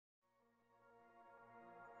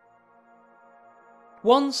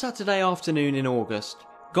One Saturday afternoon in August,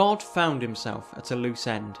 God found himself at a loose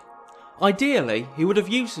end. Ideally, he would have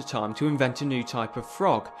used the time to invent a new type of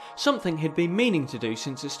frog, something he'd been meaning to do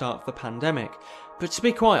since the start of the pandemic, but to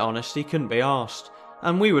be quite honest, he couldn't be arsed,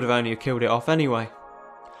 and we would have only killed it off anyway.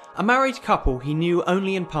 A married couple he knew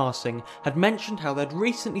only in passing had mentioned how they'd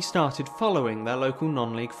recently started following their local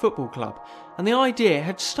non-league football club, and the idea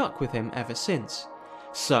had stuck with him ever since.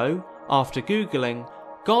 So, after googling,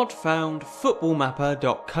 God found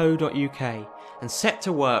footballmapper.co.uk and set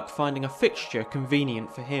to work finding a fixture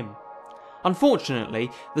convenient for him.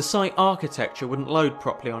 Unfortunately, the site architecture wouldn't load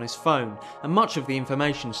properly on his phone, and much of the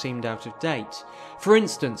information seemed out of date. For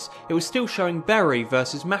instance, it was still showing Bury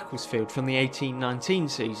versus Macclesfield from the 18-19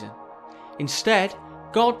 season. Instead,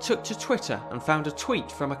 God took to Twitter and found a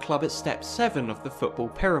tweet from a club at step 7 of the football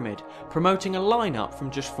pyramid, promoting a lineup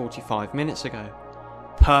from just 45 minutes ago.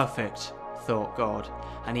 Perfect, thought God,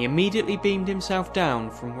 and he immediately beamed himself down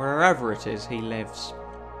from wherever it is he lives.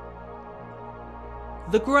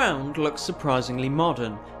 The ground looks surprisingly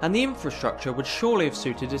modern, and the infrastructure would surely have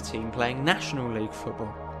suited a team playing National League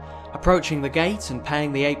football. Approaching the gate and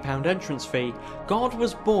paying the £8 entrance fee, God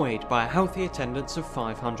was buoyed by a healthy attendance of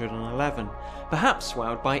 511, perhaps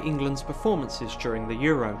swelled by England's performances during the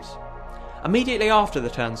Euros. Immediately after the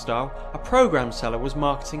turnstile, a programme seller was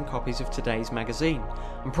marketing copies of today's magazine,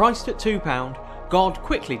 and priced at £2, God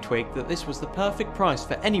quickly twigged that this was the perfect price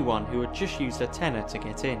for anyone who had just used a tenner to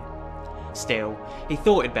get in. Still, he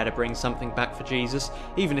thought he'd better bring something back for Jesus,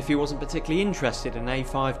 even if he wasn't particularly interested in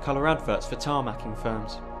A5 colour adverts for tarmacking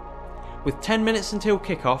firms. With 10 minutes until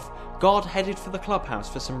kick-off, God headed for the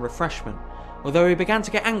clubhouse for some refreshment, although he began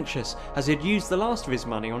to get anxious as he had used the last of his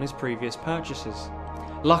money on his previous purchases.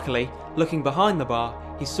 Luckily, looking behind the bar,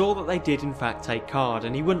 he saw that they did in fact take card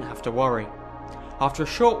and he wouldn't have to worry. After a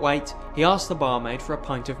short wait, he asked the barmaid for a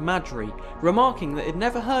pint of Madry, remarking that he'd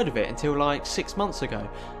never heard of it until like 6 months ago,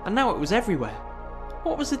 and now it was everywhere.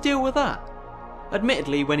 What was the deal with that?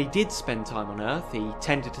 Admittedly, when he did spend time on Earth, he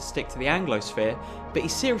tended to stick to the Anglosphere, but he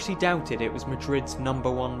seriously doubted it was Madrid's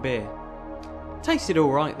 #1 beer. Tasted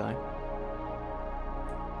alright though.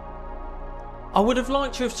 I would have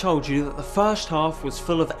liked to have told you that the first half was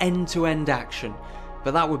full of end-to-end action,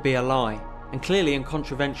 but that would be a lie, and clearly in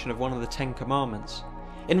contravention of one of the 10 commandments.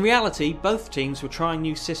 In reality, both teams were trying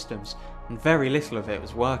new systems, and very little of it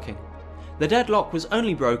was working. The deadlock was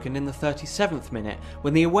only broken in the 37th minute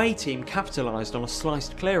when the away team capitalised on a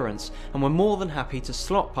sliced clearance and were more than happy to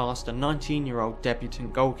slot past a 19-year-old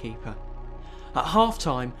debutant goalkeeper. At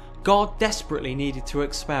half-time, God desperately needed to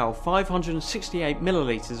expel 568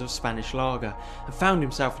 millilitres of Spanish lager and found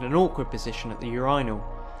himself in an awkward position at the urinal.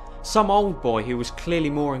 Some old boy who was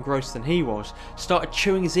clearly more engrossed than he was started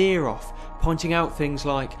chewing his ear off, pointing out things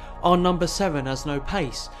like, "Our number 7 has no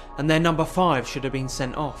pace, and their number 5 should have been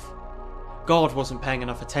sent off." God wasn't paying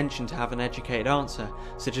enough attention to have an educated answer,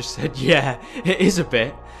 so just said, "Yeah, it is a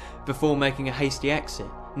bit," before making a hasty exit,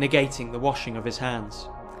 negating the washing of his hands.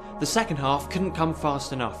 The second half couldn't come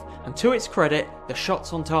fast enough, and to its credit, the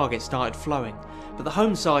shots on target started flowing, but the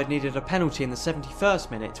home side needed a penalty in the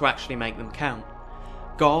 71st minute to actually make them count.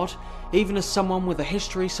 God, even as someone with a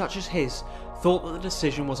history such as his, thought that the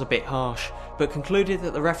decision was a bit harsh, but concluded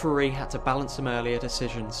that the referee had to balance some earlier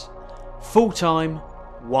decisions. Full time,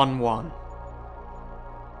 1-1.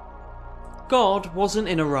 God wasn't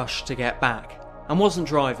in a rush to get back, and wasn't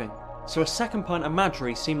driving, so a second pint of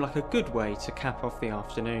Madry seemed like a good way to cap off the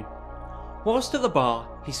afternoon. Whilst at the bar,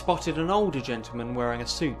 he spotted an older gentleman wearing a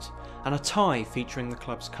suit, and a tie featuring the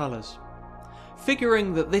club's colours.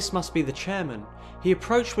 Figuring that this must be the chairman, he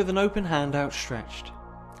approached with an open hand outstretched.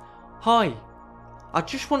 "Hi, I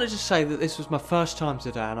just wanted to say that this was my first time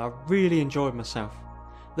today and I really enjoyed myself.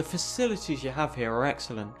 The facilities you have here are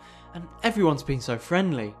excellent, and everyone's been so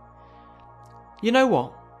friendly. You know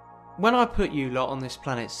what? When I put you lot on this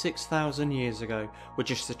planet 6,000 years ago, with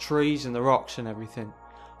just the trees and the rocks and everything,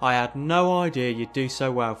 I had no idea you'd do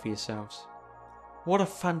so well for yourselves. What a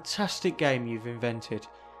fantastic game you've invented.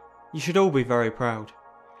 You should all be very proud.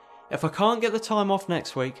 If I can't get the time off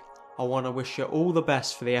next week, I want to wish you all the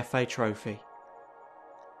best for the FA Trophy,"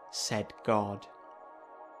 said God.